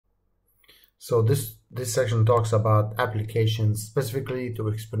So this section talks about applications specifically to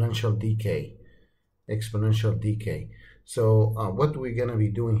exponential decay. So what we're going to be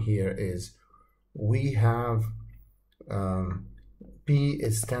doing here is we have P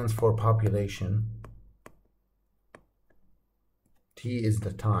stands for population, T is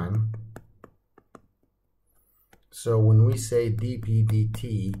the time. So when we say dp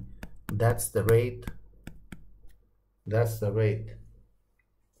dt, that's the rate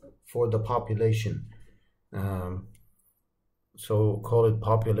for the population. So call it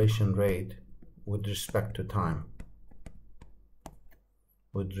population rate with respect to time.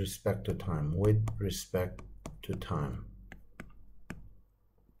 With respect to time.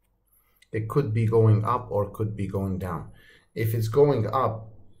 It could be going up or could be going down. If it's going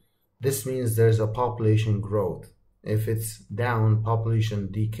up, this means there's a population growth. If it's down,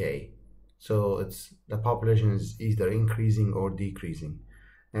 population decay. So the population is either increasing or decreasing.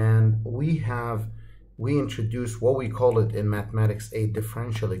 And we introduce what we call it in mathematics a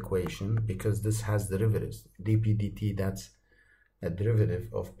differential equation, because this has derivatives. dp dt, that's a derivative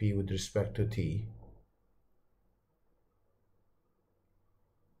of P with respect to T.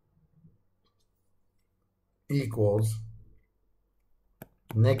 Equals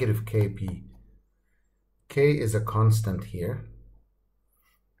negative Kp. K is a constant here.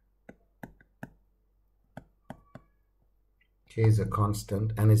 K is a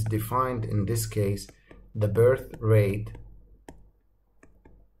constant and is defined in this case the birth rate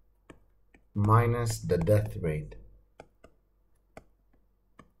minus the death rate.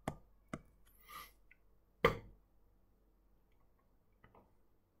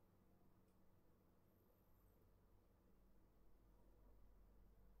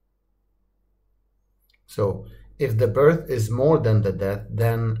 So if the birth is more than the death,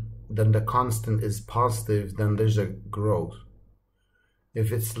 then the constant is positive, then there's a growth.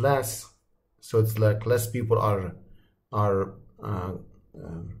 If it's less, so it's like less people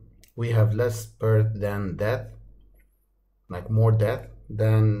we have less birth than death, like more death,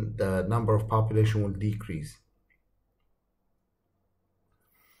 then the number of population will decrease.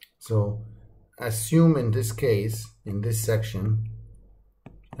 So assume in this case, in this section,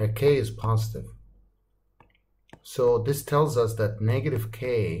 that K is positive. So this tells us that negative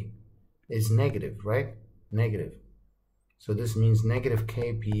K is negative, right? Negative. So this means negative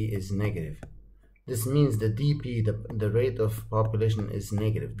Kp is negative. This means the dp, the rate of population, is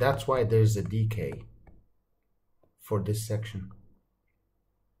negative. That's why there's a decay for this section.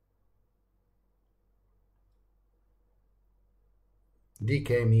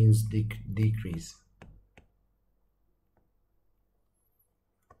 Decay means decrease.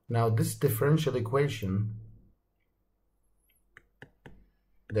 Now this differential equation,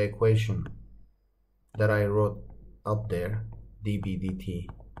 the equation that I wrote up there, dp dt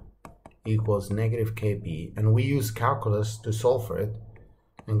equals negative Kp, and we use calculus to solve for it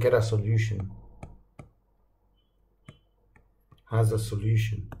and get a solution. Has a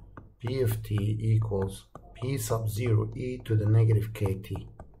solution. P of t equals P sub 0 e to the negative kt.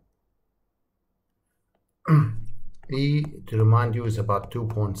 E, to remind you, is about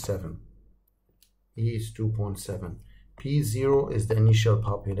 2.7. E is 2.7. P0 is the initial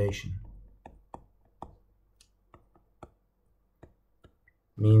population.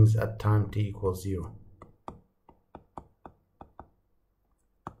 Means at time t equals 0.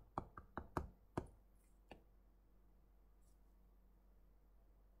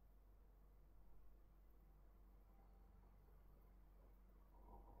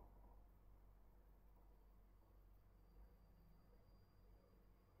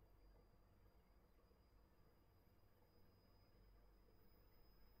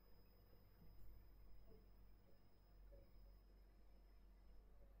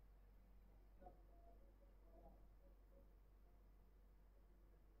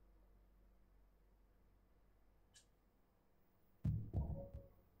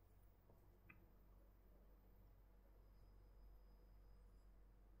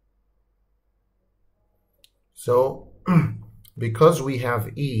 So because we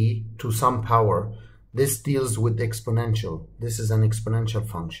have e to some power, this deals with exponential. This is an exponential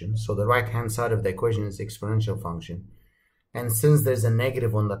function. So the right hand side of the equation is exponential function. And since there's a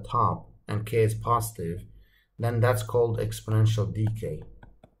negative on the top and k is positive, then that's called exponential decay.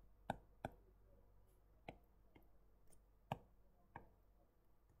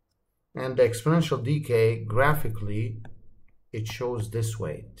 And the exponential decay, graphically, it shows this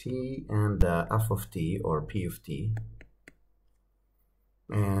way: t and f of t, or p of t,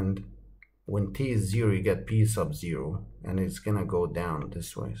 and when t is 0 you get p sub 0, and it's gonna go down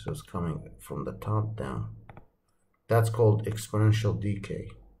this way, so it's coming from the top down. That's called exponential decay.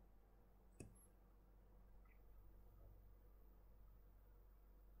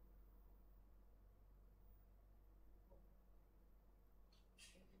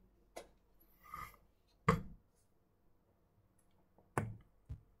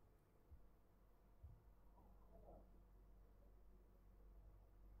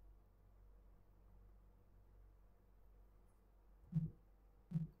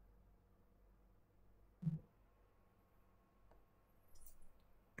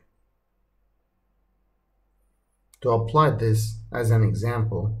 To apply this as an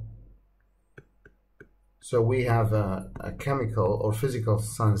example, so we have a chemical or physical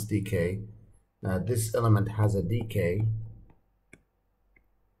science decay. This element has a decay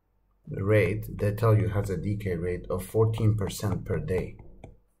rate. They tell you has a decay rate of 14% per day.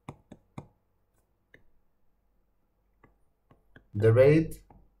 The rate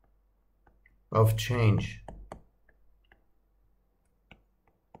of change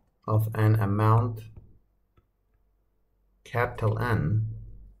of an amount capital N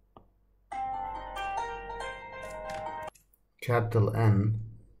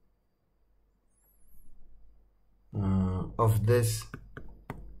of this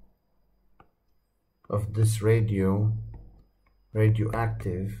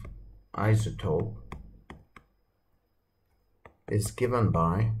radioactive isotope is given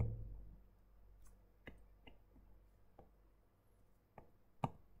by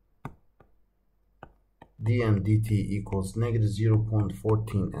dN dt equals negative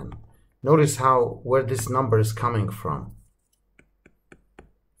 0.14 N. Notice where this number is coming from.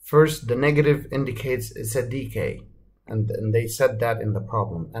 First, the negative indicates it's a decay, and they said that in the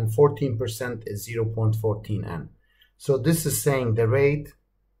problem, and 14% is 0.14 N. So this is saying the rate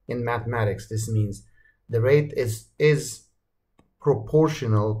in mathematics, this means the rate is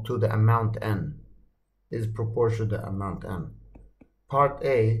proportional to the amount N, is proportional to the amount N. Part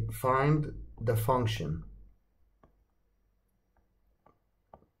A, find the function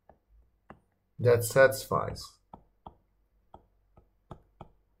that satisfies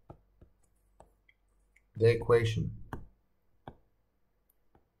the equation,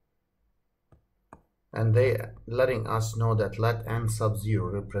 and they letting us know that let n sub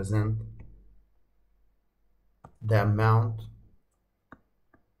 0 represent the amount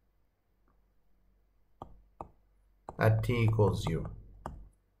at t equals 0.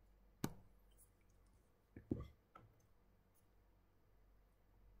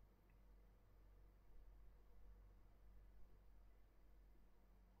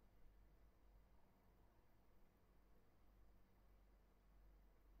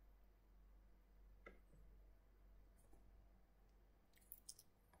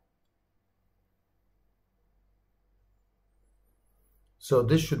 So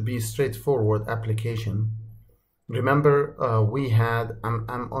this should be straightforward application. Remember, we had I'm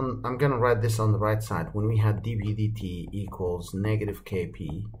gonna write this on the right side. When we had dB dt equals negative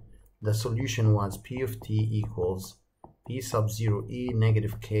kp, the solution was p of t equals p sub 0 e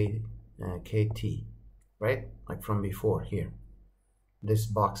negative k kt, right? Like from before here, this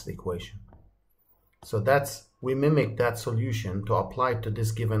boxed equation. So we mimic that solution to apply to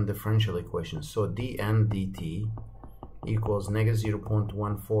this given differential equation. So dN dt equals negative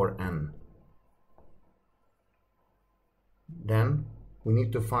 0.14 N. Then we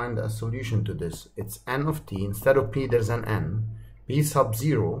need to find a solution to this. It's N of t. Instead of p, there's an N. P sub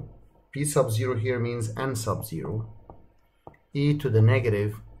 0. P sub 0 here means N sub 0. E to the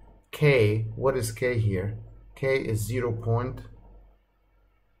negative k. What is k here? K is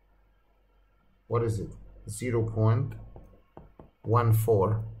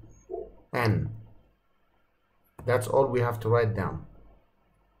 0.14 N. That's all we have to write down.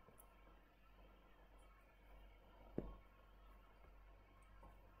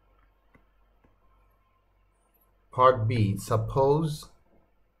 Part B, suppose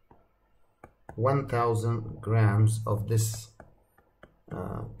 1000 grams of this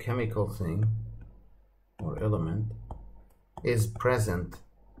chemical thing or element is present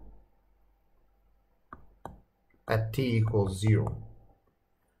at t equals 0.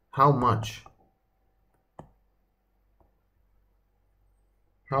 How much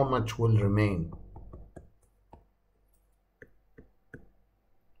will remain?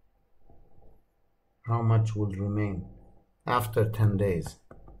 How much will remain after 10 days?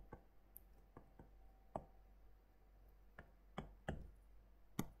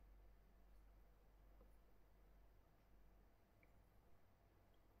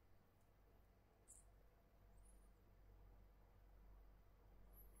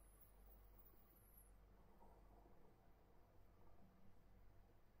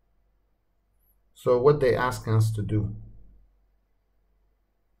 So what they ask us to do?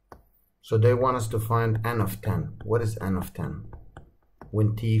 So they want us to find n of 10. What is n of 10?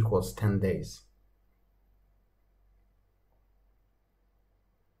 When t equals 10 days.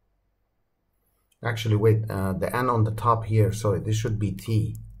 Actually, wait, the n on the top here, sorry, this should be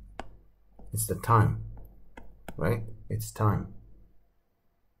t. It's the time, right? It's time.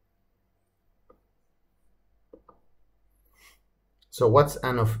 So what's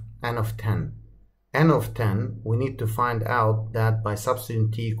n of 10? N of 10, we need to find out that by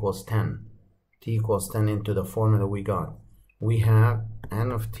substituting t equals 10. t equals 10 into the formula we got. We have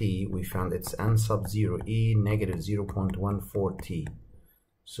n of t, we found it's n sub 0, e negative 0.14 t.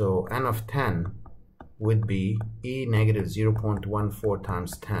 So n of 10 would be e negative 0.14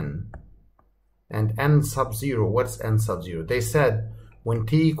 times 10. And n sub 0, what's n sub 0? They said when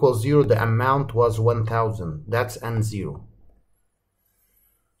t equals 0, the amount was 1000. That's n0.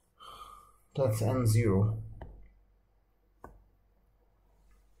 That's n0.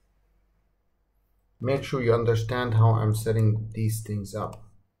 Make sure you understand how I'm setting these things up.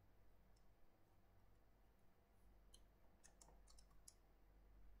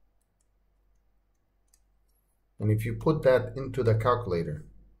 And if you put that into the calculator,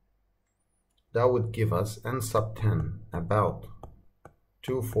 that would give us n sub 10 about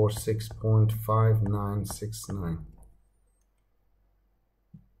 246.5969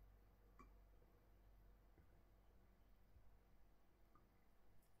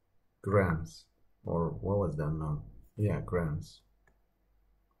 grams. Or what was that amount? Yeah, grams.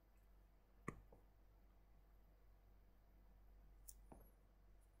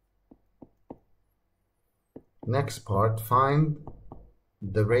 Next part, find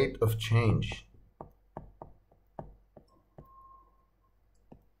the rate of change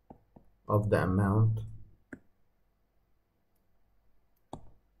of the amount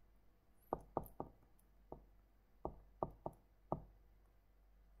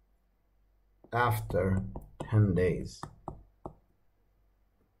after 10 days.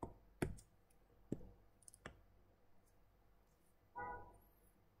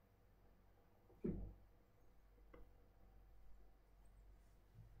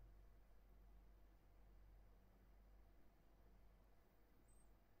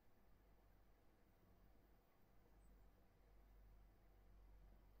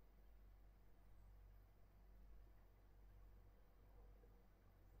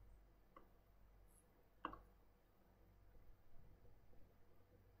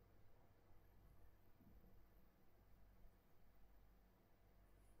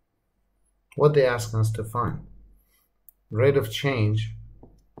 What they ask us to find? Rate of change,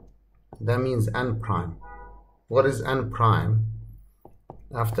 that means n prime. What is n prime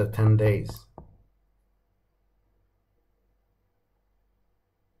after 10 days?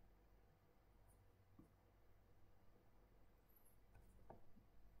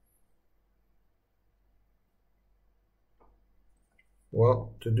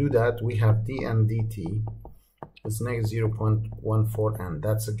 Well, to do that, we have dn dt is negative 0.14 n.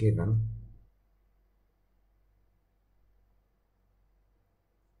 That's a given.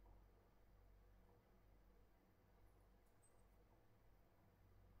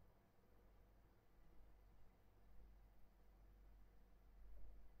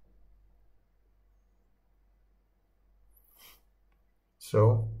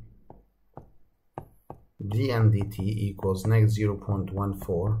 So dn dt equals negative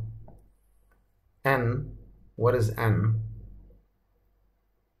 0.14. N, what is n?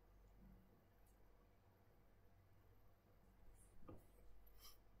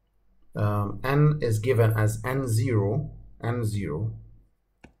 N is given as n0.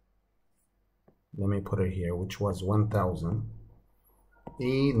 Let me put it here, which was 1000.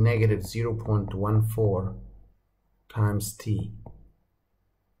 E negative 0.14 times t.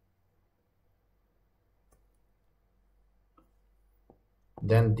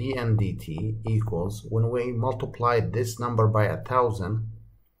 Then dn dt equals, when we multiply this number by 1000,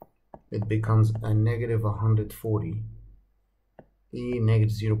 it becomes a negative 140. E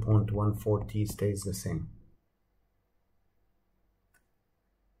negative 0.14 t stays the same.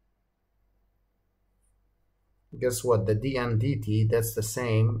 Guess what? The dn dt, that's the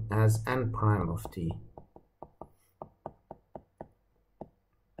same as n prime of t.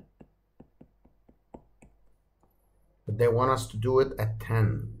 But they want us to do it at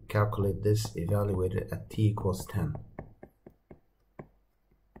 10. Calculate this, evaluate it at t equals 10.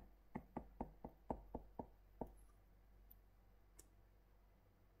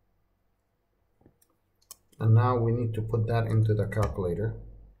 And now we need to put that into the calculator.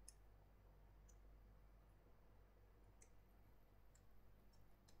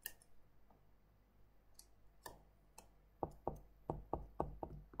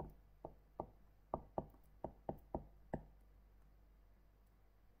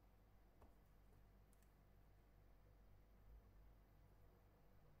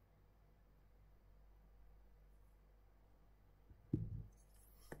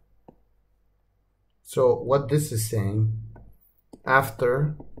 So what this is saying,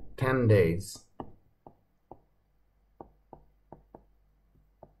 after 10 days,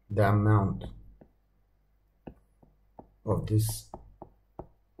 the amount of this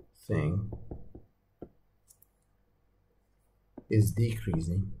thing is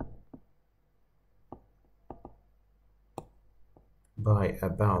decreasing by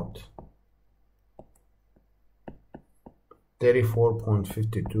about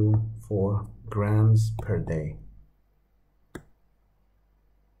 34.524 grams per day.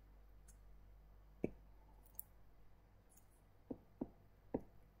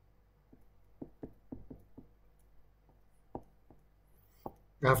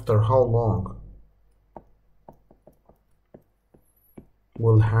 After how long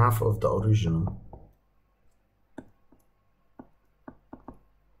will half of the original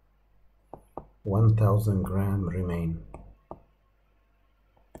 (1,000 gram) remain?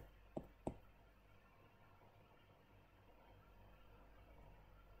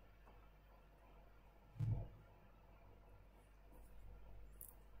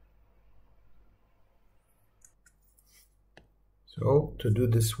 So to do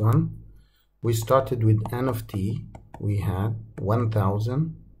this one, we started with n of t. We had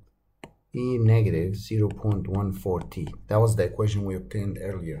 1000 e negative 0.14 t. That was the equation we obtained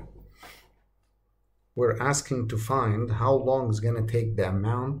earlier. We're asking to find how long is going to take the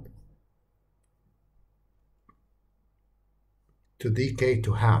amount to decay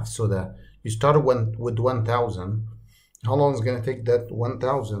to half. So that you started with 1000. How long is going to take that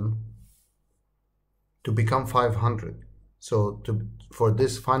 1000 to become 500? So for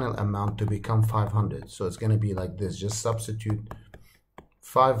this final amount to become 500, so it's going to be like this. Just substitute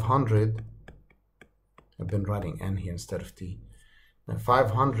 500. I've been writing n here instead of t.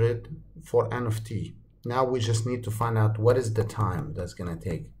 500 for n of t. Now we just need to find out what is the time that's going to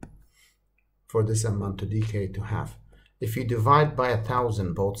take for this amount to decay to half. If you divide by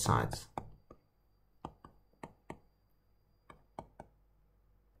 1000 both sides,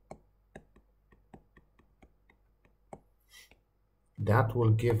 that will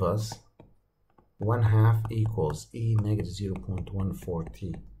give us 1/2 equals e negative 0.14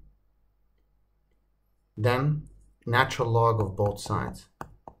 t. Then natural log of both sides,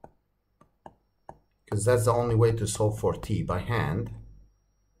 because that's the only way to solve for t, by hand.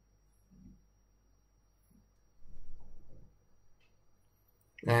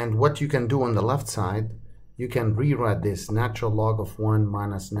 And what you can do on the left side, you can rewrite this natural log of 1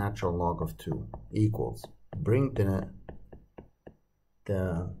 minus natural log of 2 equals, bring the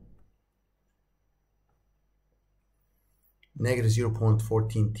negative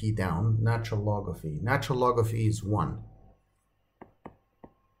 0.14 t down, natural log of e. Natural log of e is 1.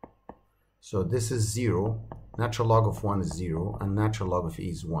 So this is 0, natural log of 1 is 0, and natural log of e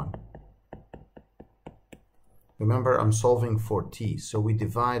is 1. Remember, I'm solving for t, so we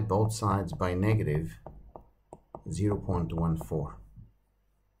divide both sides by negative 0.14.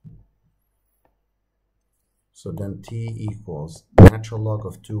 So then t equals natural log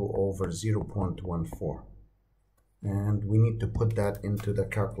of 2 over 0.14. And we need to put that into the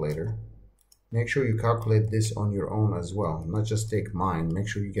calculator. Make sure you calculate this on your own as well, not just take mine. Make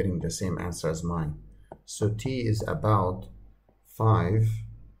sure you're getting the same answer as mine. So t is about 5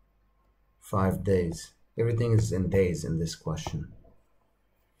 days. Everything is in days in this question.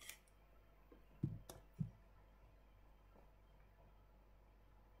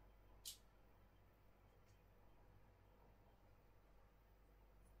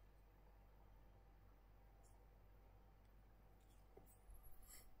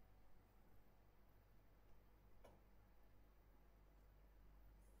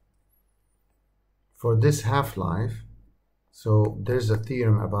 For this half-life, so there's a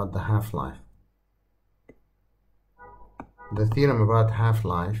theorem about the half-life. The theorem about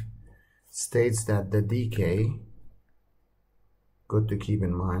half-life states that the decay, good to keep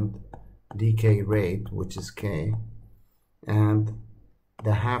in mind, decay rate, which is k, and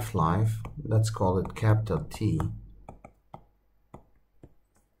the half-life, let's call it capital T,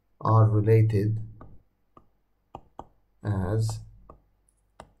 are related as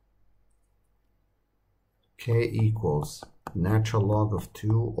k equals natural log of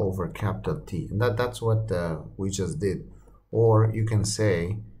 2 over capital T. And that's what we just did. Or you can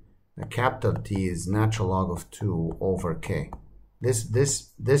say a capital T is natural log of 2 over k.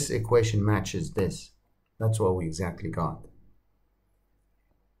 This equation matches this. That's what we exactly got.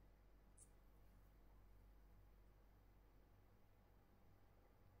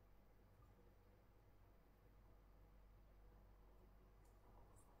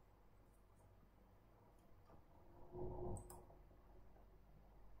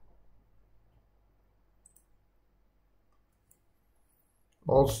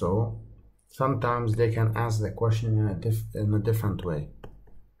 Also, sometimes they can ask the question in a different way,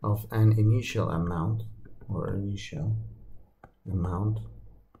 of an initial amount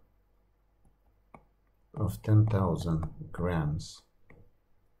of 10,000 grams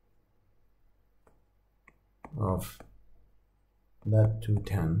of that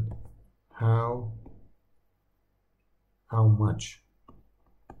 210, how much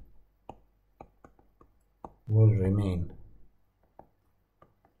will remain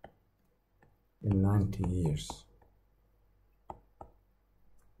in 90 years,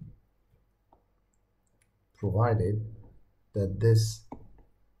 provided that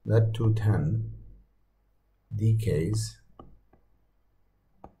that 210 decays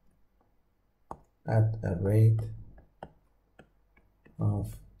at a rate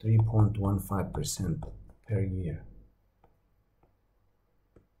of 3.15% per year.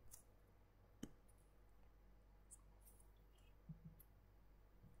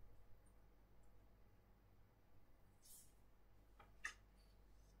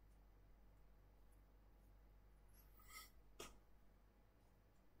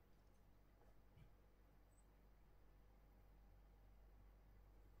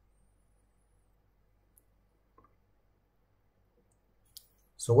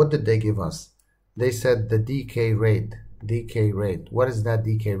 So what did they give us? They said the decay rate. What is that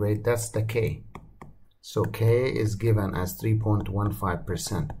decay rate? That's the K. So K is given as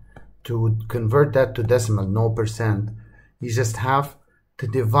 3.15%. To convert that to decimal, no percent, you just have to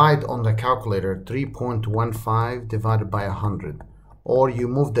divide on the calculator 3.15 divided by 100. Or you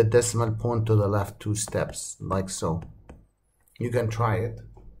move the decimal point to the left 2 steps, like so. You can try it.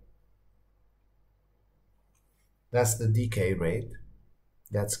 That's the decay rate.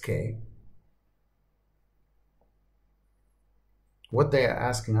 That's K. What they are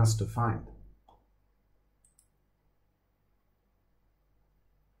asking us to find.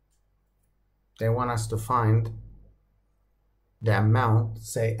 They want us to find the amount,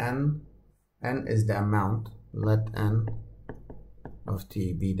 say n is the amount, let n of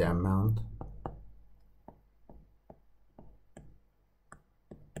t be the amount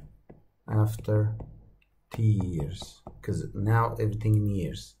after t years, because now everything in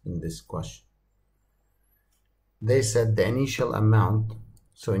years in this question. They said the initial amount,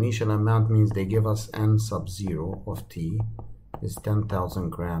 so initial amount means they give us n sub 0 of t is 10,000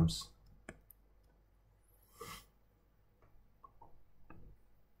 grams.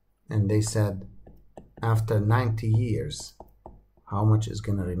 And they said after 90 years, how much is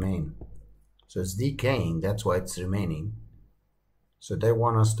going to remain? So it's decaying, that's why it's remaining. So they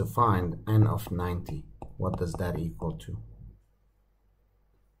want us to find n of 90. What does that equal to?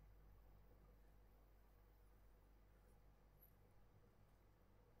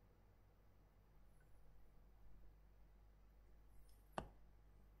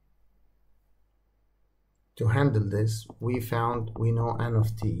 To handle this, we know n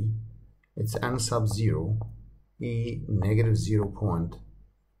of t, it's n sub 0, e negative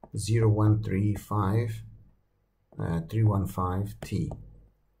 0.0135315 t.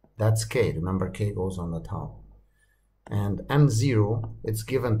 That's k, remember k goes on the top. And n0, it's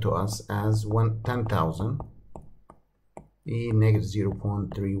given to us as 10,000, e negative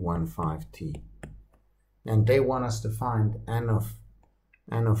 0.315 t. And they want us to find n of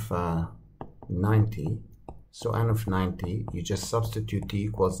 90. So n of 90, you just substitute t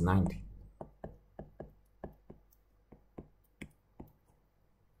equals 90.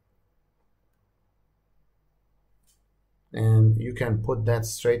 And you can put that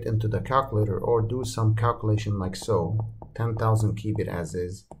straight into the calculator or do some calculation like so. 10,000, keep it as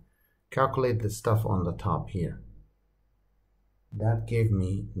is. Calculate the stuff on the top here. That gave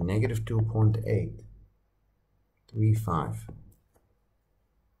me negative 2.835.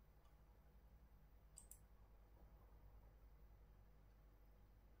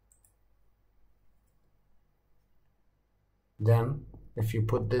 Then, if you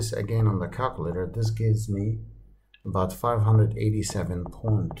put this again on the calculator, this gives me about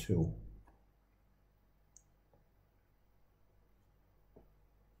 587.2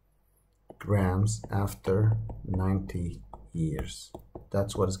 grams after 90 years.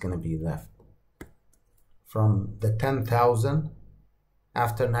 That's what is going to be left. From the 10,000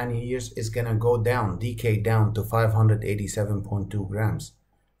 after 90 years is going to go down, decay down to 587.2 grams.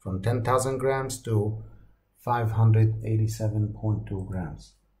 From 10,000 grams to 587.2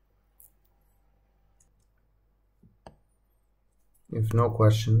 grams. If no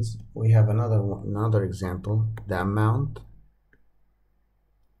questions, we have another example. The amount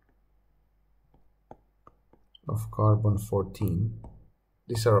of carbon 14.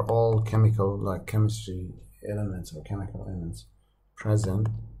 These are all chemical, like chemistry elements or chemical elements present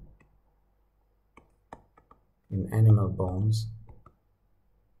in animal bones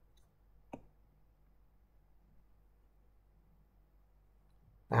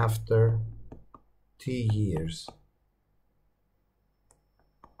after t years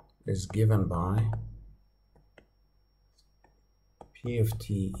is given by P of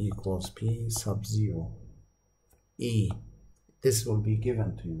t equals P sub 0 E. This will be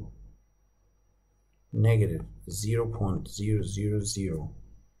given to you. Negative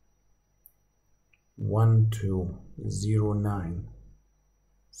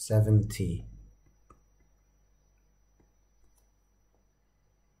 0.0001209.7t.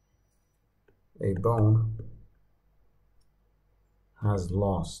 A bone has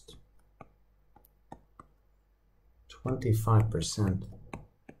lost 25%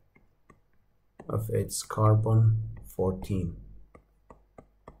 of its carbon 14.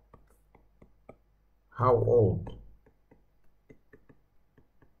 How old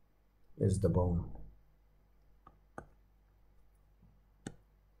is the bone?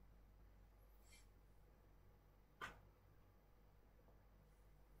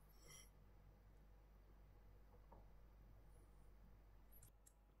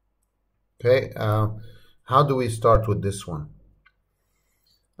 Okay, how do we start with this one?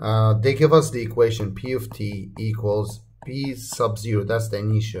 They give us the equation P of t equals P sub 0, that's the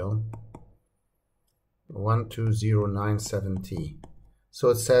initial, 12097t. So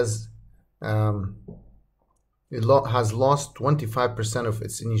it says it has lost 25% of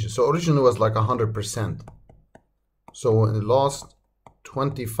its initial. So originally it was like 100%. So it lost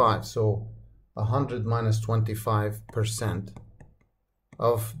 25. So 100 minus 25%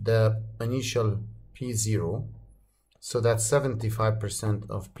 of the initial P0. So that's 75%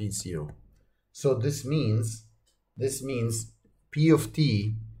 of P0. So this means P of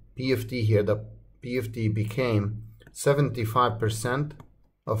t here, the P of t became 75%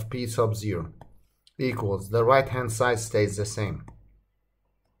 of P sub 0 equals, the right hand side stays the same.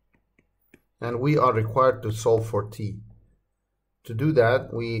 And we are required to solve for t. To do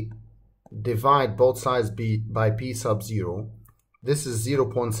that, we divide both sides by P sub 0. This is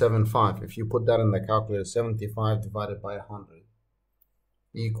 0.75. If you put that in the calculator, 75 divided by 100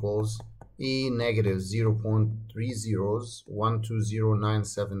 equals E negative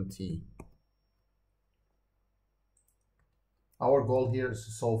 0.301209.7t. Our goal here is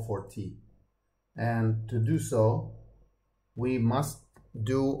to solve for t. And to do so, we must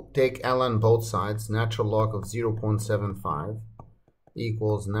take ln both sides. Natural log of 0.75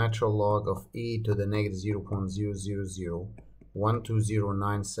 equals natural log of e to the negative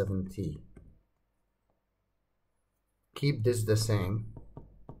 0.0001209.7t. Keep this the same.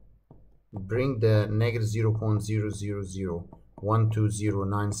 Bring the negative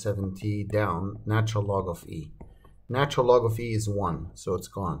 0.0001209.7t down. Natural log of e. Natural log of e is 1, so it's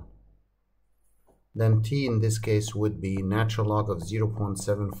gone. Then t in this case would be natural log of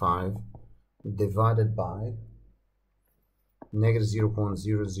 0.75 divided by negative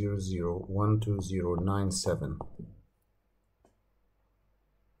 0.0001209.7.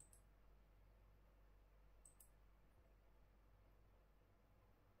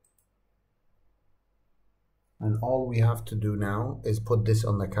 And all we have to do now is put this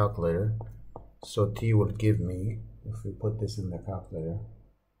on the calculator. So t will give me, if we put this in the calculator,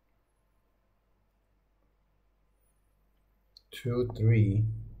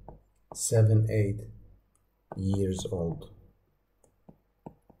 2378 years old.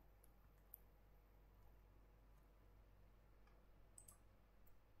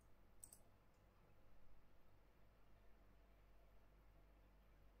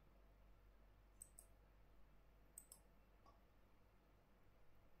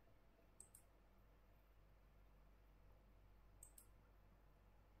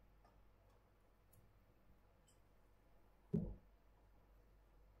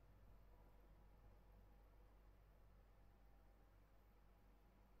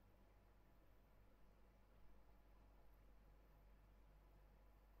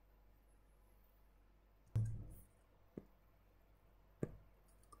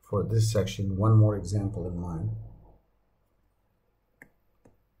 For this section, one more example in mind.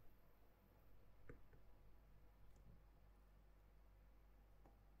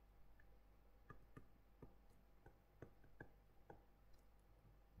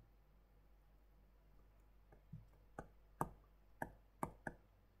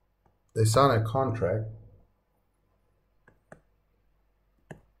 They sign a contract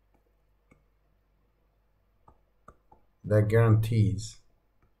that guarantees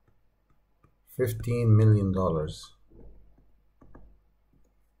 $15 million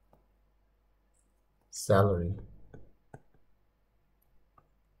salary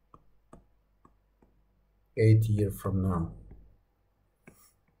 8 years from now.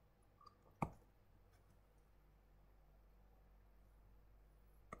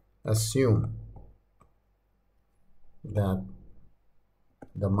 Assume that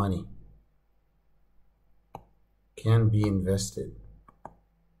the money can be invested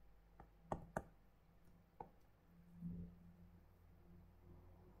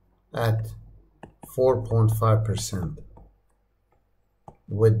at 4.5%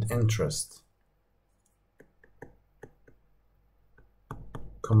 with interest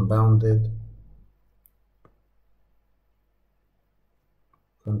compounded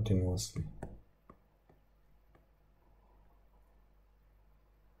continuously.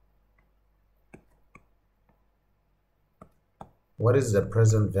 What is the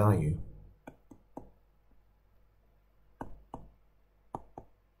present value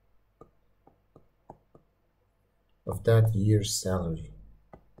of that year's salary?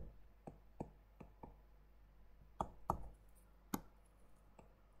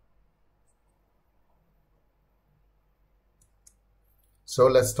 So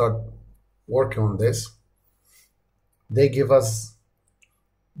let's start working on this. They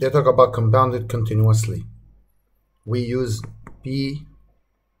talk about compounded continuously. We use P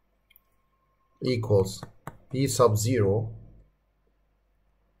equals P sub 0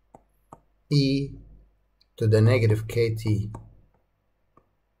 e to the negative kt.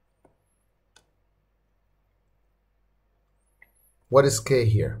 What is k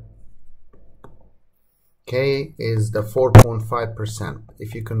here? K is the 4.5%.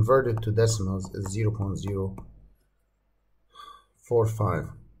 If you convert it to decimals, it's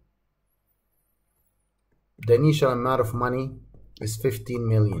 0.045. The initial amount of money is 15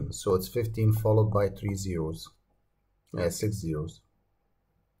 million, so it's 15 followed by 3 zeros, 6 zeros.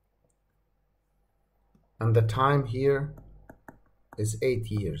 And the time here is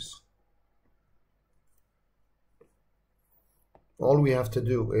 8 years. All we have to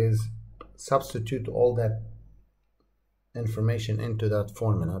do is substitute all that information into that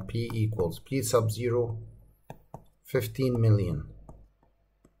formula. P equals P sub 0, 15 million,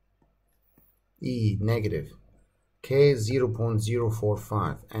 E negative, K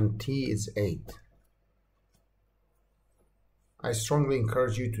 0.045, and T is 8. I strongly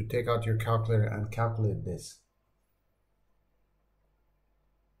encourage you to take out your calculator and calculate this.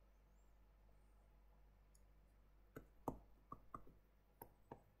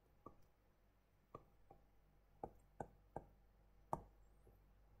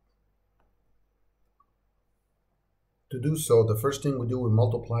 To do so, the first thing we do, we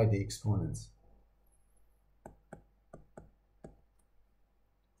multiply the exponents.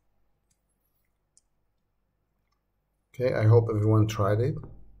 Okay, I hope everyone tried it.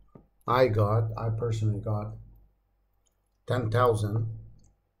 I personally got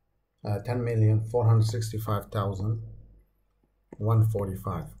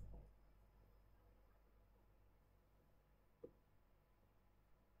 10,465,145.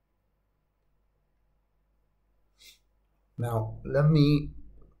 Now, let me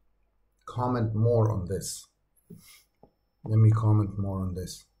comment more on this.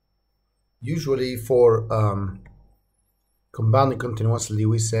 Usually for compounding continuously,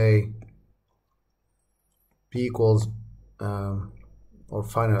 we say P equals or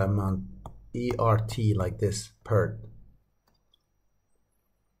final amount ERT, like this, PERT.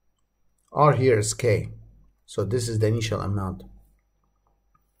 R here is K, so this is the initial amount.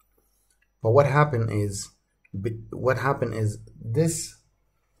 But what happened is this.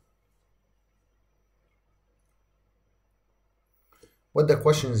 What the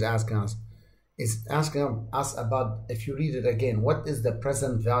question is asking us about, if you read it again, what is the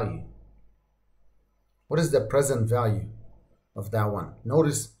present value? What is the present value of that one?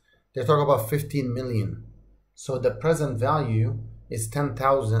 Notice they talk about 15 million. So the present value is 10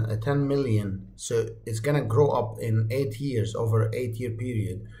 million. So it's gonna grow up in 8 years, over 8-year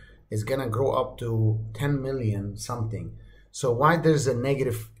period. It's gonna grow up to 10 million something. So why there's a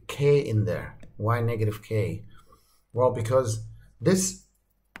negative K in there? Why negative K? Well, because this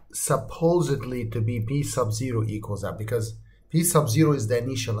supposedly to be P sub 0 equals that, because P sub 0 is the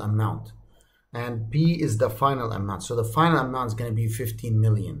initial amount and P is the final amount. So the final amount is going to be 15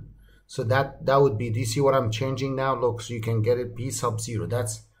 million. So that would be, do you see what I'm changing now? Look, so you can get it, P sub 0.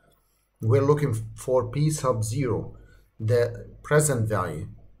 We're looking for P sub 0, the present value,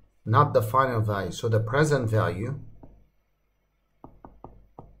 not the final value. So the present value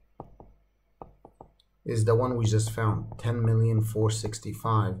is the one we just found,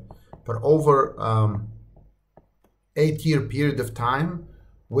 10,465,000, but over 8-year period of time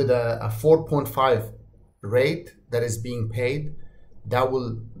with a 4.5 rate that is being paid, that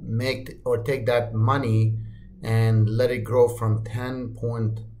will make or take that money and let it grow from 10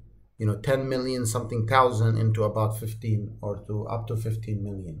 million something thousand into about 15 or to up to 15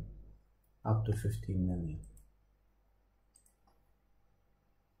 million,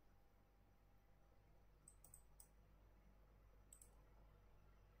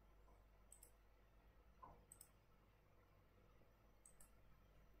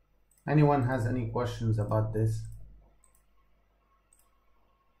 Anyone has any questions about this?